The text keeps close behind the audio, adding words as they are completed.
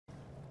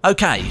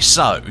Okay,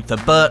 so, the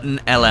BURTON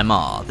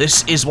LMR.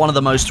 This is one of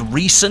the most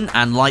recent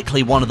and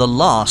likely one of the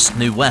last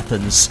new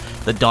weapons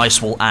that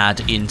DICE will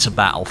add into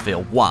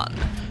Battlefield 1.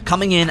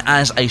 Coming in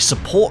as a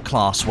support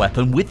class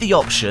weapon with the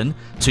option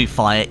to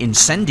fire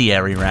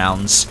incendiary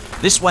rounds,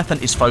 this weapon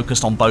is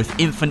focused on both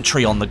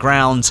infantry on the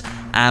ground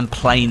and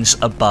planes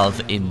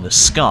above in the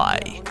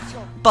sky.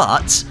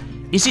 But,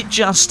 is it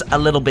just a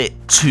little bit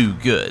too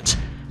good?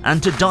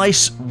 And do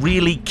DICE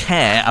really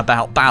care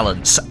about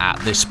balance at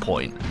this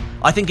point?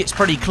 I think it's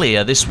pretty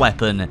clear this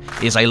weapon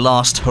is a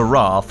last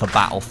hurrah for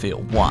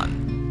Battlefield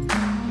 1.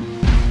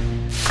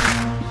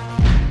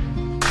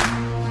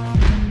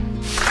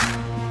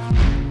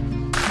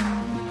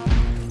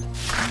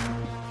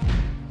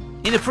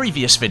 In a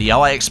previous video,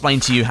 I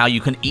explained to you how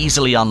you can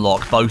easily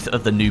unlock both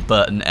of the new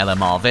BURTON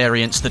LMR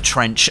variants, the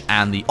Trench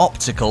and the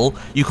Optical.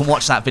 You can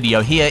watch that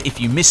video here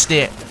if you missed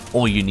it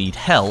or you need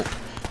help.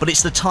 But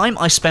it's the time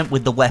I spent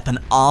with the weapon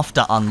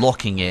after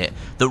unlocking it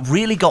that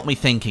really got me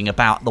thinking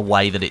about the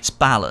way that it's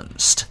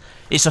balanced.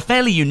 It's a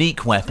fairly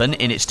unique weapon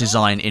in its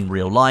design in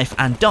real life,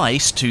 and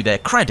DICE, to their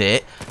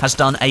credit, has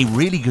done a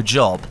really good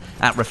job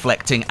at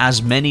reflecting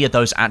as many of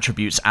those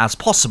attributes as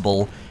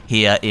possible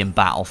here in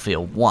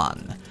Battlefield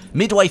 1.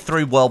 Midway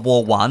through World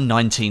War I,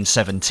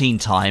 1917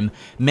 time,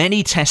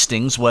 many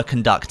testings were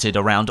conducted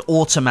around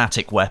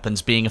automatic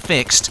weapons being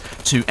affixed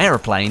to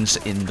aeroplanes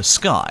in the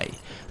sky.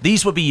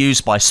 These would be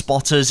used by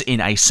spotters in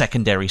a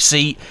secondary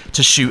seat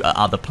to shoot at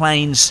other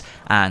planes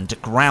and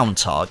ground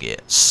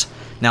targets.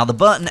 Now, the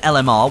BURTON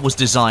LMR was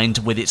designed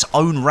with its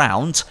own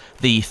round,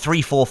 the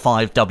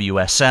 345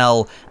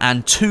 WSL,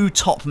 and two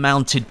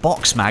top-mounted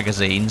box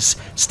magazines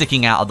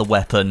sticking out of the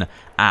weapon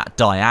at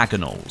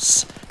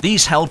diagonals.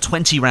 These held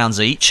 20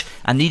 rounds each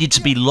and needed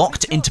to be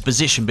locked into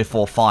position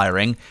before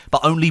firing,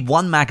 but only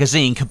one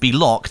magazine could be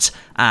locked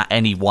at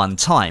any one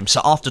time.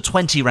 So after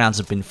 20 rounds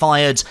had been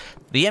fired,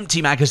 the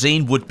empty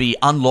magazine would be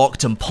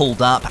unlocked and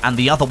pulled up, and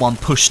the other one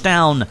pushed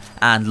down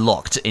and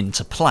locked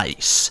into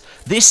place.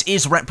 This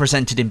is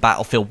represented in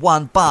Battlefield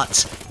 1,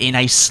 but in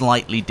a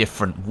slightly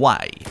different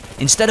way.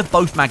 Instead of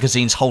both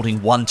magazines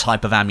holding one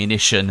type of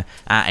ammunition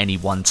at any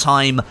one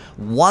time,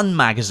 one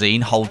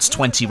magazine holds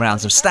 20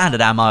 rounds of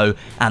standard ammo,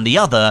 and the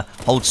other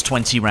holds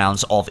 20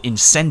 rounds of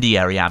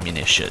incendiary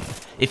ammunition.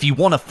 If you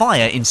want to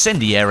fire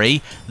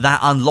incendiary,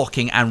 that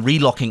unlocking and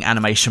relocking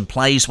animation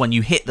plays when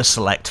you hit the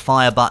select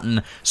fire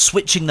button,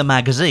 switching the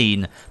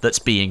magazine that's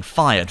being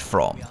fired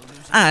from.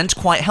 And,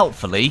 quite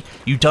helpfully,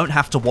 you don't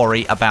have to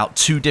worry about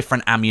two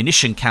different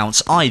ammunition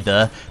counts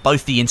either.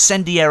 Both the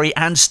incendiary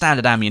and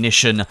standard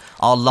ammunition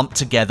are lumped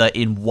together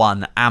in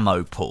one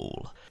ammo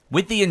pool.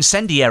 With the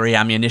incendiary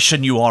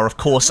ammunition, you are of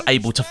course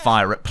able to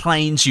fire at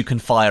planes, you can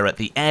fire at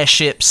the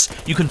airships,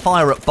 you can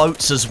fire at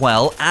boats as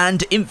well,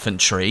 and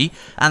infantry,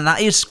 and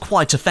that is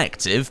quite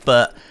effective,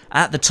 but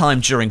at the time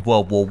during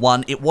World War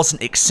I, it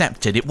wasn't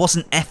accepted, it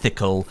wasn't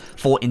ethical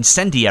for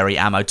incendiary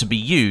ammo to be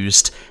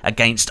used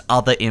against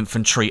other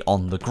infantry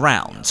on the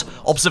ground.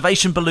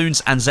 Observation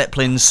balloons and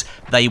zeppelins,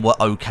 they were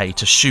okay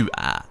to shoot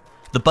at.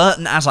 The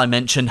BURTON, as I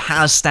mentioned,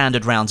 has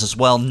standard rounds as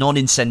well,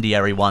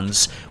 non-incendiary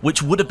ones,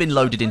 which would have been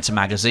loaded into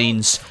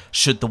magazines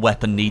should the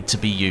weapon need to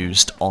be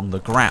used on the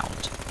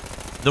ground.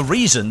 The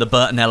reason the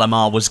BURTON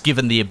LMR was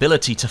given the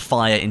ability to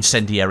fire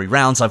incendiary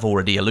rounds, I've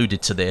already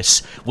alluded to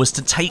this, was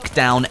to take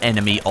down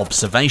enemy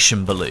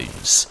observation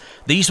balloons.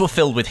 These were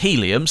filled with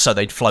helium, so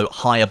they'd float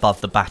high above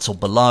the battle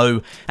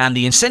below, and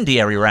the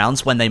incendiary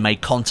rounds, when they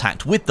made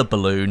contact with the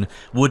balloon,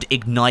 would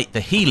ignite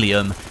the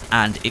helium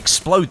and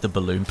explode the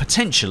balloon,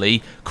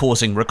 potentially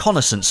causing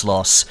reconnaissance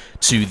loss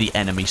to the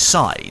enemy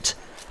side.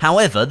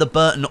 However, the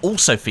BURTON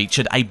also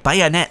featured a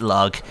bayonet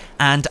lug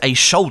and a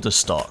shoulder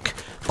stock,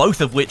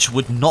 both of which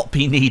would not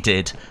be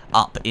needed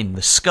up in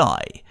the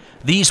sky.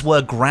 These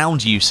were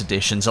ground use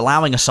additions,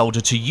 allowing a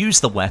soldier to use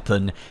the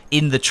weapon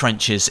in the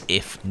trenches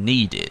if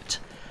needed.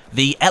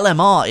 The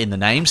LMR in the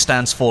name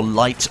stands for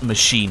Light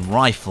Machine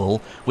Rifle,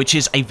 which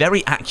is a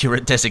very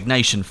accurate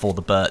designation for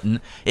the BURTON.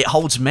 It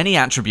holds many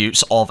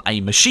attributes of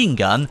a machine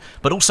gun,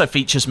 but also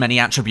features many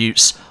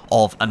attributes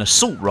of an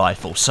assault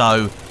rifle,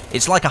 so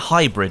it's like a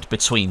hybrid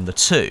between the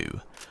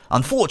two.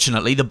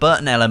 Unfortunately, the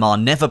BURTON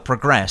LMR never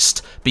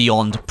progressed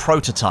beyond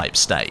prototype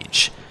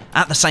stage.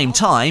 At the same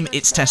time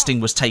its testing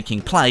was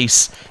taking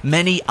place,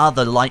 many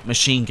other light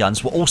machine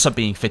guns were also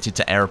being fitted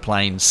to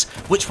aeroplanes,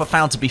 which were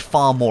found to be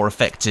far more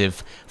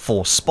effective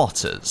for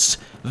spotters.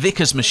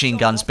 Vickers machine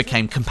guns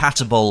became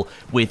compatible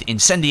with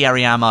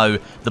incendiary ammo,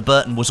 the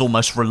BURTON was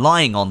almost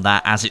relying on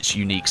that as its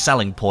unique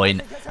selling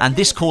point, and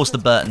this caused the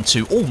BURTON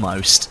to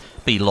almost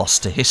be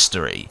lost to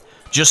history.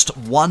 Just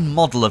one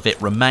model of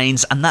it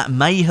remains, and that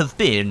may have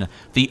been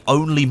the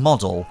only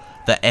model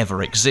that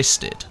ever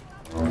existed.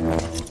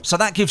 So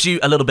that gives you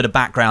a little bit of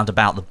background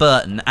about the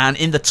BURTON, and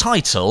in the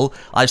title,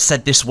 I've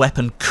said this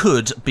weapon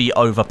could be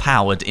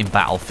overpowered in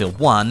Battlefield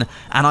 1,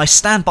 and I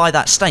stand by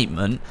that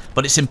statement,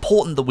 but it's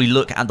important that we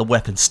look at the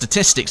weapon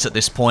statistics at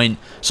this point,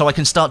 so I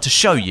can start to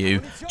show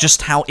you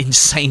just how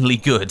insanely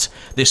good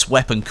this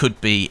weapon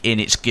could be in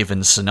its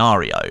given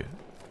scenario.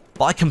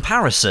 By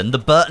comparison, the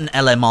Burton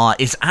LMR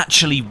is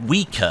actually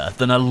weaker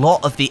than a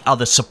lot of the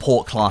other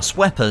support class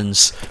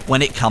weapons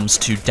when it comes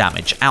to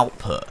damage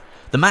output.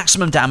 The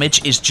maximum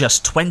damage is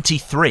just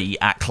 23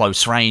 at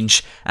close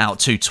range, out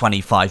to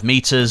 25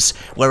 meters,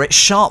 where it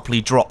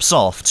sharply drops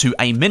off to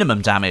a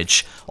minimum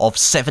damage of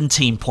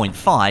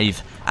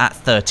 17.5 at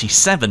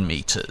 37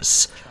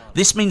 meters.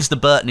 This means the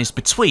Burton is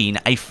between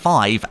a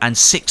 5 and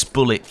 6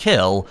 bullet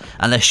kill,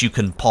 unless you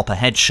can pop a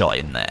headshot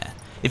in there.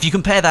 If you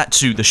compare that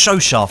to the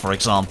Shosha, for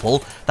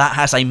example, that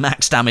has a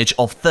max damage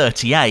of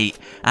 38,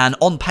 and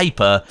on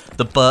paper,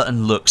 the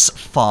Burton looks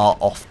far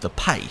off the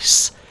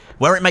pace.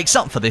 Where it makes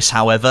up for this,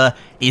 however,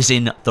 is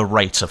in the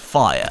rate of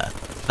fire.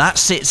 That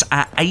sits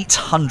at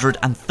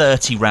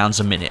 830 rounds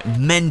a minute,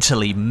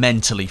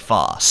 mentally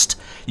fast.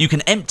 You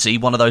can empty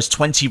one of those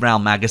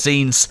 20-round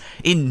magazines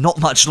in not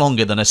much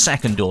longer than a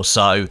second or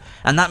so,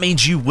 and that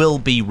means you will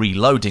be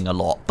reloading a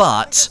lot,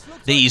 but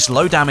these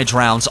low-damage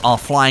rounds are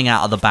flying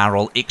out of the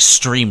barrel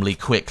extremely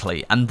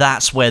quickly, and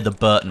that's where the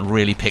Burton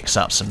really picks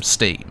up some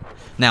steam.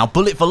 Now,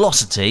 bullet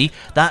velocity,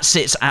 that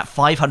sits at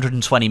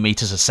 520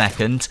 meters a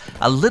second,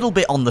 a little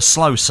bit on the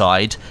slow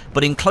side,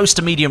 but in close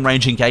to medium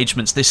range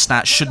engagements, this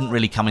stat shouldn't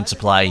really come into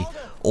play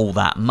all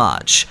that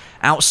much.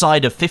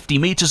 Outside of 50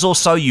 meters or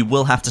so, you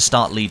will have to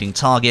start leading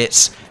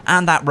targets,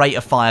 and that rate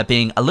of fire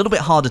being a little bit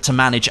harder to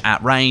manage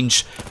at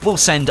range will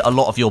send a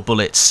lot of your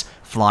bullets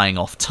flying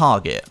off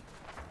target.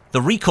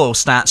 The recoil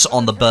stats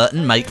on the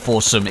Burton make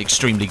for some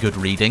extremely good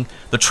reading.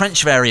 The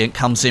trench variant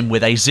comes in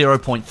with a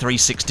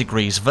 0.36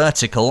 degrees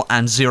vertical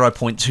and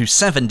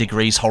 0.27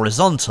 degrees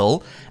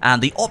horizontal, and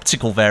the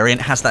optical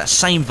variant has that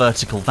same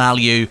vertical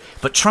value,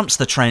 but trumps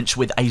the trench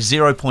with a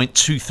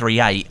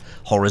 0.238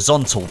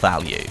 horizontal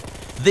value.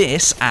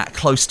 This, at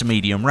close to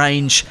medium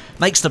range,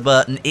 makes the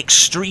Burton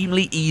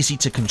extremely easy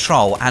to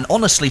control, and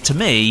honestly to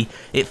me,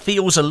 it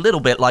feels a little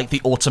bit like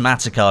the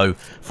Automatico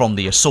from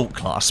the Assault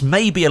class,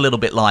 maybe a little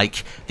bit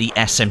like the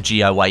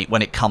SMG-08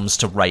 when it comes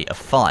to rate of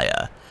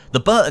fire. The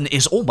Burton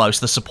is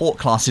almost the support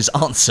class's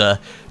answer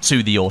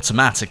to the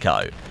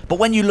Automatico. But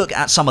when you look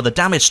at some of the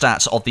damage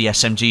stats of the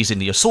SMGs in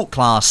the Assault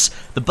class,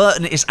 the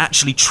Burton is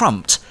actually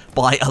trumped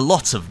by a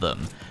lot of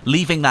them,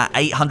 leaving that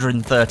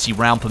 830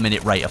 round per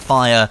minute rate of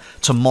fire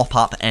to mop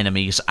up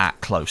enemies at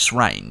close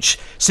range.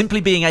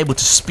 Simply being able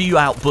to spew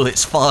out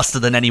bullets faster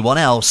than anyone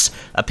else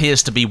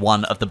appears to be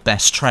one of the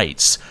best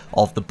traits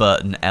of the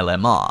Burton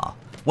LMR.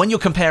 When you're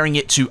comparing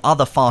it to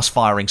other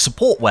fast-firing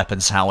support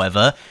weapons,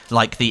 however,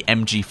 like the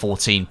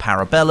MG14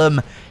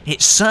 Parabellum,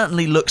 it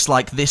certainly looks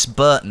like this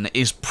Burton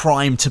is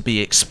primed to be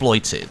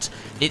exploited.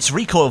 Its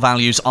recoil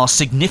values are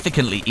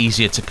significantly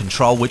easier to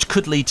control, which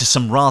could lead to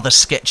some rather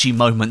sketchy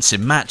moments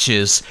in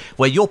matches,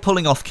 where you're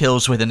pulling off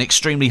kills with an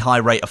extremely high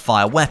rate of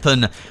fire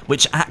weapon,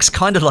 which acts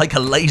kind of like a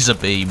laser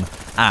beam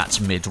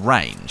at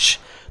mid-range.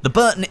 The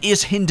Burton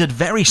is hindered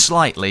very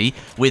slightly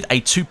with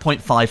a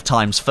 2.5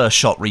 times first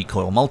shot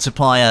recoil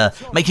multiplier,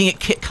 making it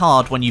kick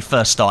hard when you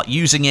first start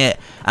using it,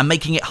 and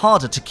making it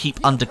harder to keep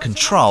under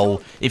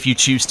control if you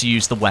choose to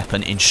use the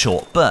weapon in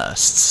short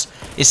bursts.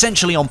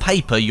 Essentially, on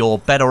paper, you're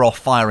better off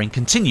firing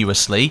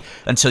continuously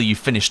until you've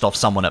finished off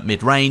someone at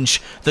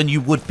mid-range than you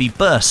would be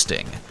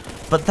bursting.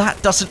 But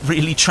that doesn't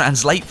really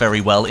translate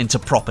very well into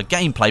proper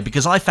gameplay,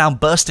 because I found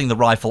bursting the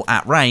rifle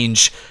at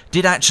range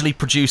did actually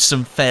produce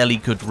some fairly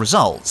good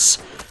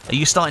results. Are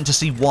you starting to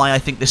see why I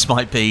think this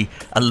might be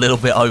a little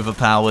bit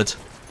overpowered?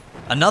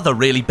 Another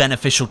really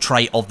beneficial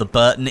trait of the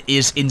Burton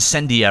is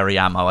incendiary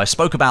ammo. I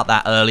spoke about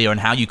that earlier and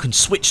how you can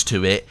switch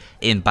to it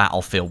in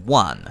Battlefield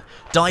 1.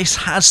 DICE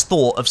has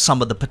thought of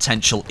some of the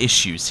potential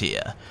issues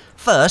here.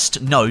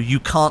 First, no, you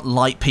can't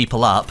light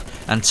people up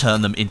and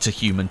turn them into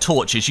human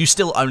torches. You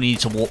still only need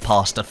to walk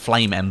past a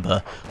flame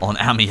ember on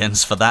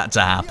Amiens for that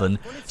to happen.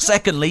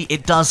 Secondly,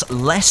 it does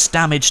less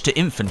damage to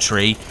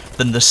infantry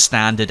than the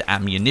standard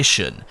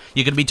ammunition.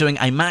 You're going to be doing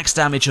a max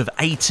damage of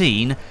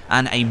 18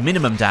 and a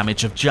minimum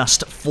damage of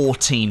just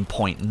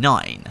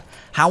 14.9.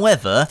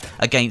 However,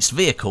 against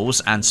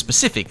vehicles, and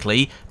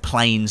specifically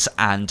planes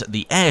and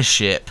the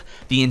airship,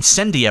 the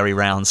incendiary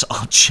rounds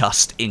are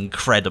just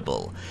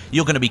incredible.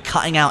 You're going to be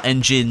cutting out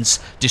engines,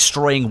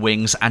 destroying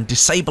wings, and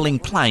disabling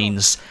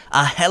planes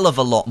a hell of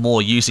a lot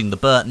more using the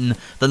Burton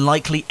than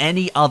likely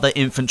any other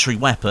infantry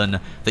weapon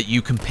that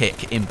you can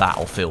pick in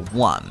Battlefield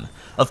 1.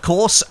 Of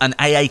course, an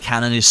AA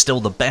cannon is still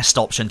the best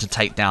option to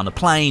take down a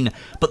plane,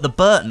 but the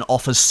Burton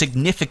offers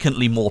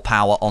significantly more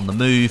power on the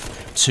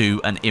move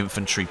to an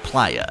infantry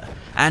player.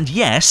 And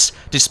yes,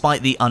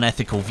 despite the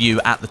unethical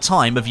view at the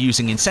time of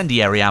using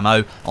incendiary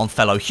ammo on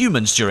fellow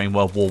humans during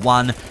World War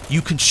I,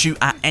 you can shoot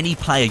at any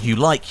player you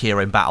like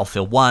here in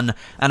Battlefield 1,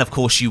 and of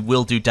course you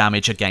will do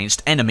damage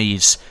against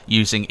enemies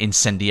using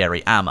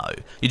incendiary ammo.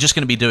 You're just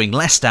going to be doing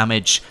less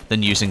damage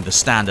than using the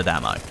standard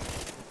ammo.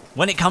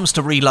 When it comes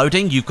to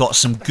reloading, you've got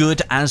some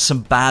good and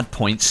some bad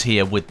points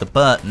here with the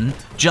Burton.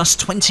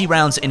 Just 20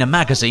 rounds in a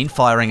magazine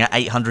firing at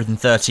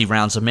 830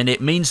 rounds a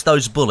minute means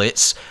those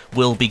bullets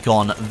will be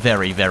gone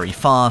very, very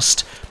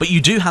fast, but you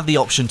do have the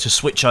option to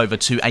switch over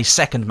to a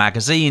second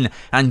magazine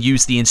and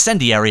use the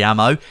incendiary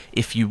ammo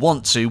if you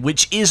want to,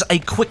 which is a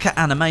quicker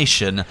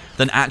animation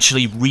than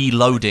actually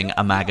reloading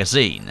a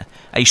magazine.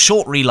 A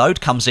short reload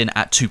comes in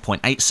at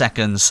 2.8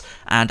 seconds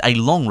and a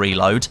long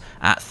reload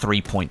at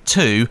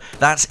 3.2.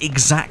 That's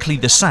exactly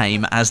the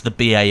same as the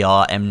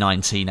BAR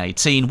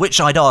M1918,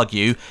 which I'd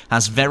argue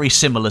has very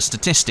similar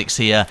statistics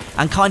here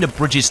and kind of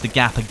bridges the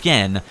gap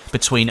again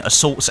between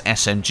Assault's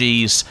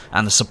SMGs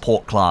and the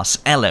support class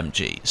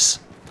LMGs.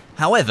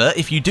 However,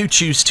 if you do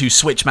choose to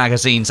switch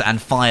magazines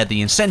and fire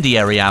the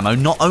incendiary ammo,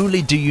 not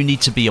only do you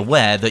need to be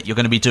aware that you're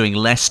going to be doing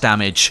less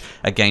damage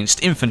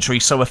against infantry,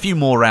 so a few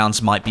more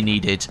rounds might be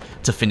needed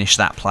to finish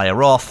that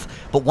player off,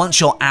 but once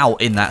you're out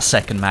in that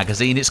second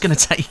magazine, it's going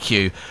to take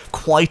you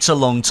quite a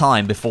long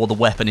time before the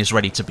weapon is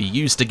ready to be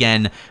used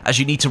again, as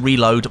you need to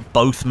reload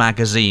both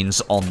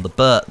magazines on the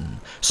Burton.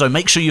 So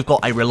make sure you've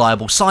got a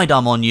reliable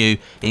sidearm on you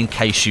in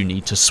case you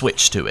need to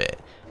switch to it.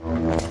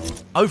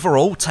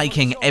 Overall,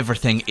 taking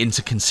everything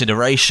into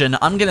consideration,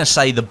 I'm going to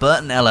say the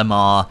Burton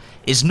LMR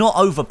is not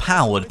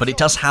overpowered, but it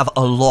does have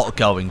a lot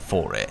going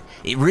for it.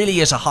 It really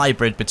is a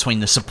hybrid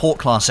between the support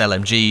class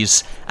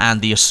LMGs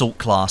and the assault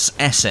class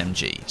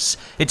SMGs.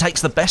 It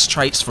takes the best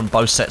traits from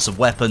both sets of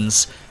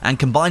weapons and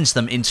combines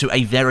them into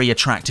a very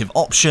attractive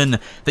option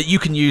that you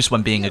can use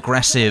when being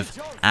aggressive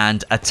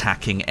and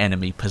attacking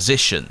enemy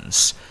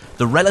positions.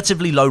 The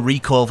relatively low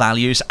recoil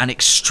values and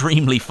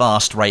extremely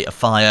fast rate of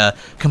fire,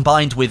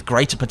 combined with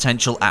greater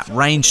potential at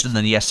range than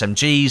the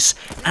SMGs,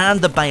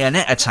 and the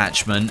bayonet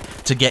attachment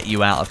to get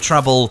you out of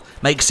trouble,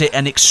 makes it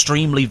an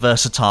extremely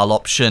versatile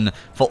option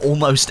for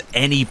almost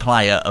any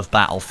player of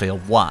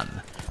Battlefield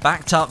 1.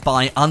 Backed up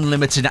by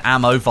unlimited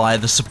ammo via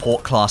the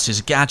support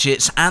class's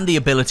gadgets and the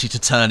ability to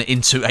turn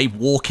into a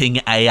walking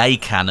AA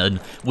cannon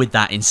with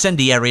that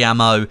incendiary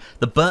ammo,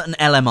 the Burton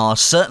LMR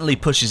certainly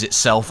pushes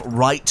itself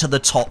right to the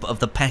top of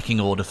the pecking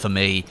order for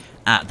me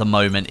at the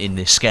moment in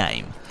this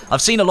game. I've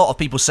seen a lot of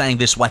people saying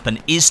this weapon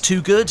is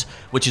too good,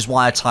 which is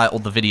why I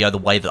titled the video the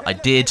way that I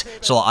did,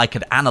 so that I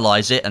could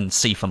analyze it and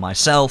see for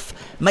myself.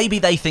 Maybe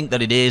they think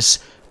that it is,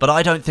 but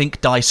I don't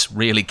think DICE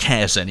really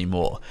cares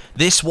anymore.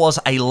 This was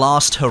a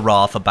last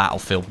hurrah for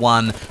Battlefield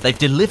 1. They've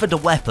delivered a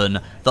weapon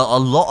that a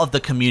lot of the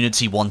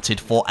community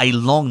wanted for a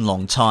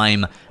long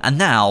time, and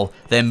now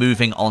they're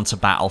moving on to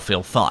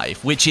Battlefield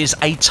 5, which is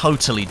a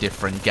totally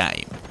different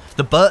game.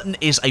 The Burton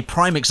is a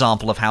prime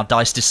example of how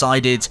DICE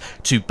decided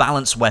to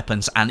balance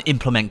weapons and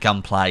implement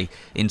gunplay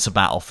into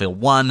Battlefield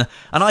 1,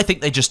 and I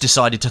think they just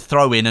decided to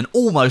throw in an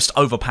almost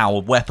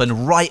overpowered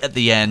weapon right at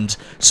the end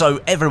so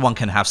everyone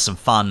can have some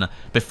fun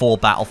before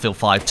Battlefield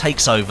 5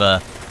 takes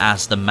over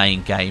as the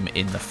main game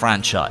in the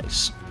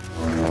franchise.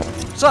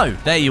 So,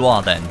 there you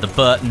are then, the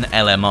Burton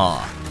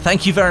LMR.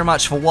 Thank you very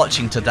much for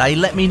watching today.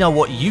 Let me know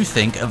what you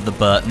think of the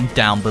Burton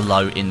down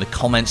below in the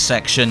comments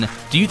section.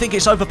 Do you think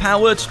it's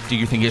overpowered? Do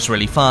you think it's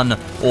really fun?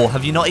 Or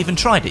have you not even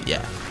tried it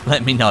yet?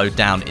 Let me know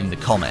down in the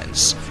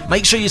comments.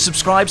 Make sure you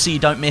subscribe so you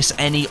don't miss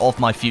any of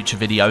my future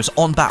videos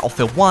on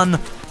Battlefield 1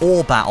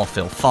 or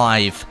Battlefield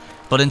 5.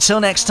 But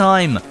until next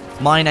time,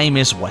 my name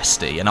is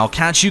Westie, and I'll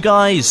catch you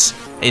guys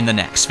in the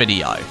next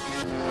video.